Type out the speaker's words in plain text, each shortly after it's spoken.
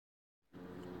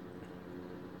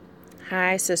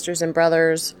Hi, sisters and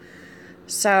brothers.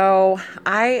 So,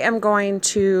 I am going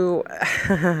to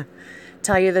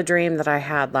tell you the dream that I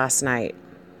had last night.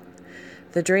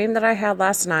 The dream that I had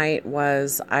last night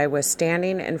was I was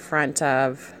standing in front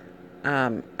of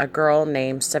a girl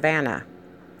named Savannah.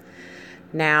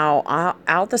 Now,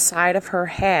 out the side of her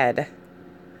head,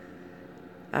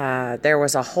 there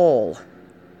was a hole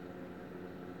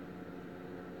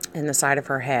in the side of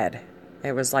her head.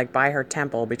 It was like by her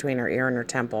temple, between her ear and her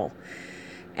temple.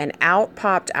 And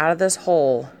popped out of this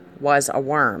hole was a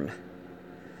worm.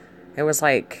 It was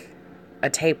like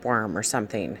a tapeworm or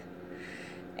something.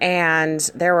 And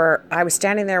I was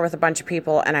standing there with a bunch of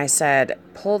people, and I said,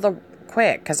 pull the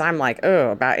quick, because I'm like,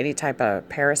 about any type of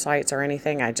parasites or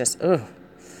anything. It just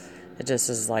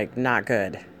is like not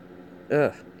good.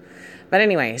 Ugh. But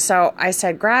anyway, so I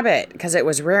said, grab it, because it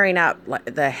was rearing up.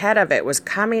 The head of it was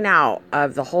coming out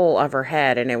of the hole of her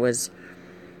head, and it was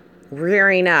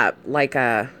rearing up like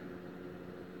a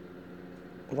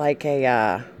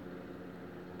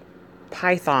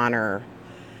python or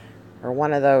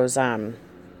one of those I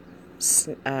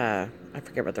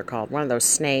forget what they're called, one of those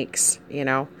snakes,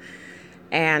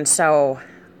 and so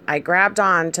I grabbed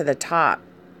on to the top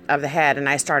of the head and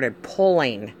I started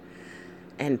pulling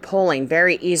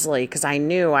very easily, because I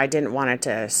knew I didn't want it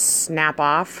to snap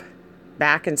off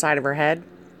back inside of her head.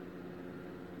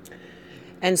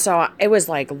 And so it was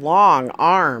like long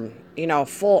arm,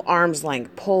 full arm's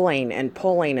length, pulling and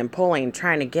pulling and pulling,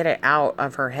 trying to get it out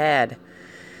of her head.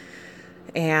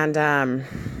 And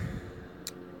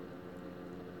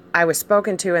I was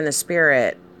spoken to in the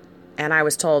spirit, and I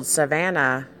was told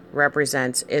Savannah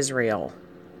represents Israel.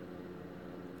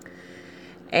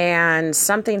 And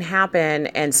something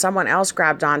happened, and someone else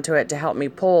grabbed onto it to help me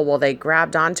pull. Well, they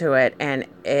grabbed onto it, and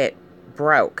it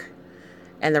broke.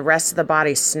 And the rest of the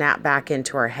body snapped back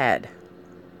into her head.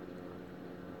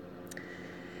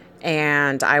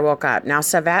 And I woke up. Now,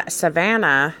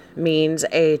 savanna means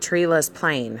a treeless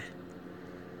plain.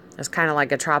 It's kind of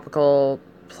like a tropical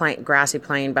grassy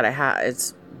plain, but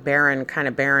it's barren, kind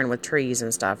of barren with trees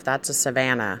and stuff. That's a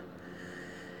savanna.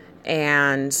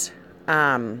 And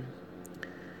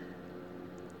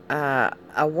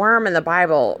a worm in the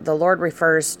Bible, the Lord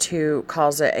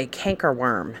calls it a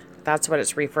cankerworm. That's what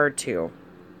it's referred to.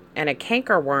 And a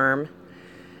cankerworm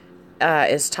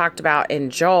is talked about in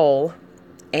Joel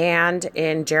and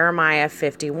in Jeremiah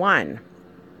 51.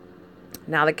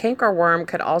 Now, the cankerworm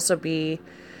could also be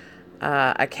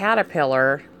a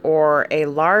caterpillar or a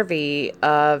larvae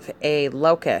of a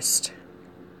locust.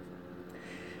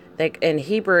 In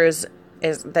Hebrews,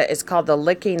 it's called the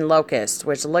licking locust,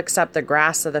 which licks up the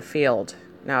grass of the field.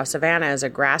 Now, savanna is a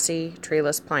grassy,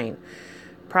 treeless plain.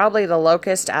 Probably the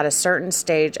locust at a certain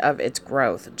stage of its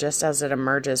growth, just as it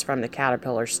emerges from the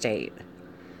caterpillar state.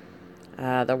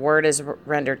 The word is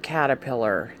rendered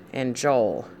caterpillar in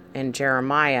Joel. In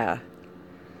Jeremiah,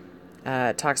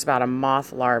 it talks about a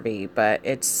moth larvae, but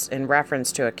it's in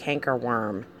reference to a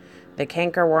cankerworm. The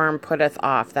cankerworm putteth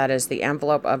off, that is the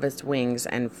envelope of its wings,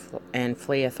 and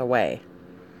fleeth away.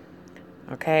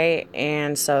 Okay,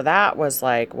 and so that was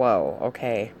like, whoa,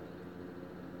 okay.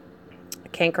 A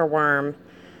cankerworm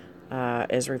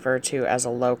is referred to as a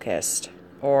locust,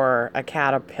 or a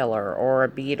caterpillar, or a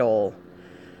beetle,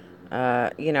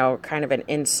 kind of an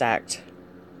insect.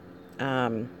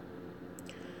 The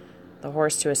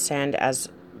horse to ascend as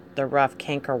the rough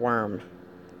cankerworm.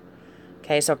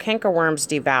 Okay, so cankerworms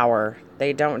devour.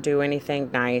 They don't do anything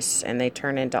nice, and they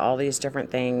turn into all these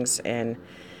different things, and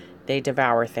they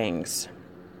devour things.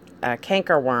 A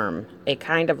cankerworm, a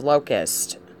kind of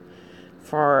locust,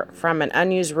 from an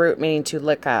unused root meaning to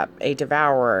lick up, a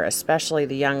devourer, especially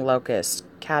the young locust,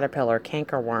 caterpillar,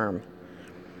 cankerworm.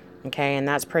 Okay, and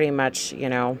that's pretty much,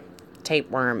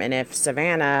 tapeworm. And if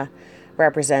Savannah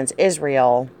represents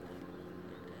Israel,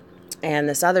 and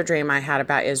this other dream I had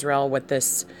about Israel with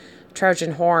this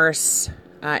Trojan horse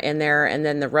in there, and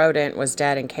then the rodent was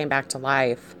dead and came back to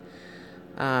life,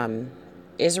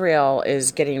 Israel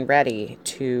is getting ready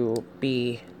to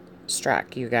be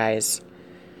struck, you guys.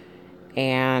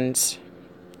 And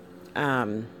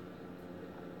I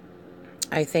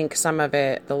think some of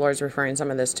it, the Lord's referring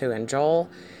some of this to in Joel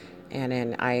and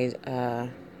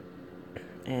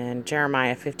in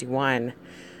Jeremiah 51,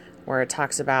 where it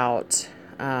talks about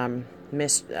Babylon,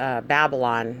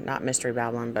 not Mystery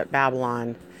Babylon, but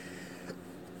Babylon,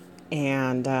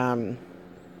 and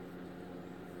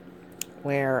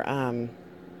where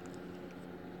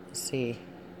let's see,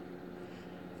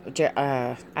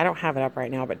 I don't have it up right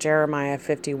now, but Jeremiah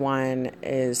 51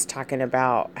 is talking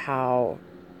about how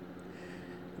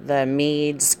the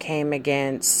Medes came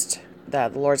against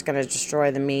that the Lord's going to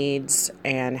destroy the Medes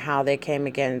and how they came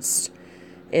against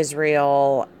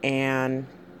Israel. And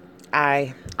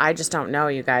I just don't know,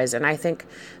 you guys. And I think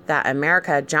that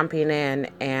America jumping in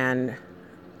and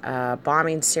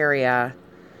bombing Syria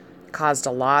caused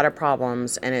a lot of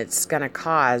problems, and it's going to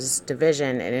cause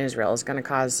division in Israel. It's going to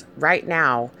cause, right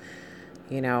now,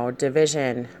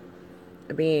 division,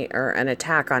 or an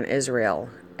attack on Israel,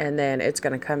 and then it's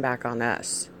going to come back on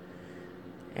us,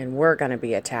 and we're going to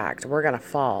be attacked. We're going to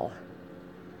fall.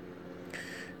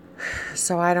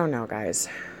 So I don't know, guys.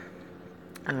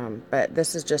 But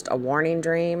this is just a warning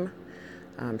dream.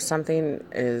 Something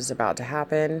is about to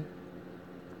happen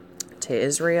to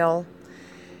Israel.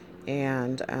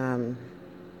 And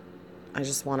I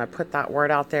just want to put that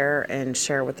word out there and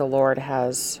share what the Lord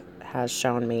has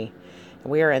shown me.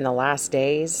 We are in the last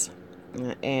days.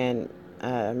 And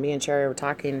me and Sherry were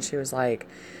talking, and she was like,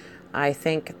 I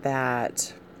think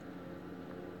that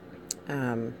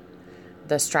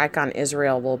the strike on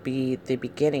Israel will be the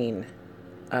beginning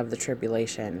of the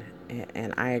tribulation.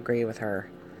 And I agree with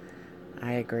her.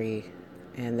 I agree.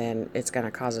 And then it's going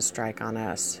to cause a strike on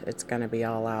us. It's going to be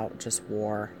all out, just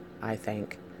war, I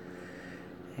think.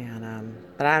 And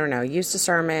but I don't know. Use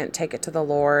discernment, take it to the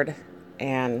Lord,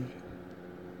 and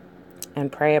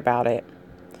pray about it.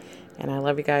 And I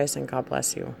love you guys, and God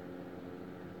bless you.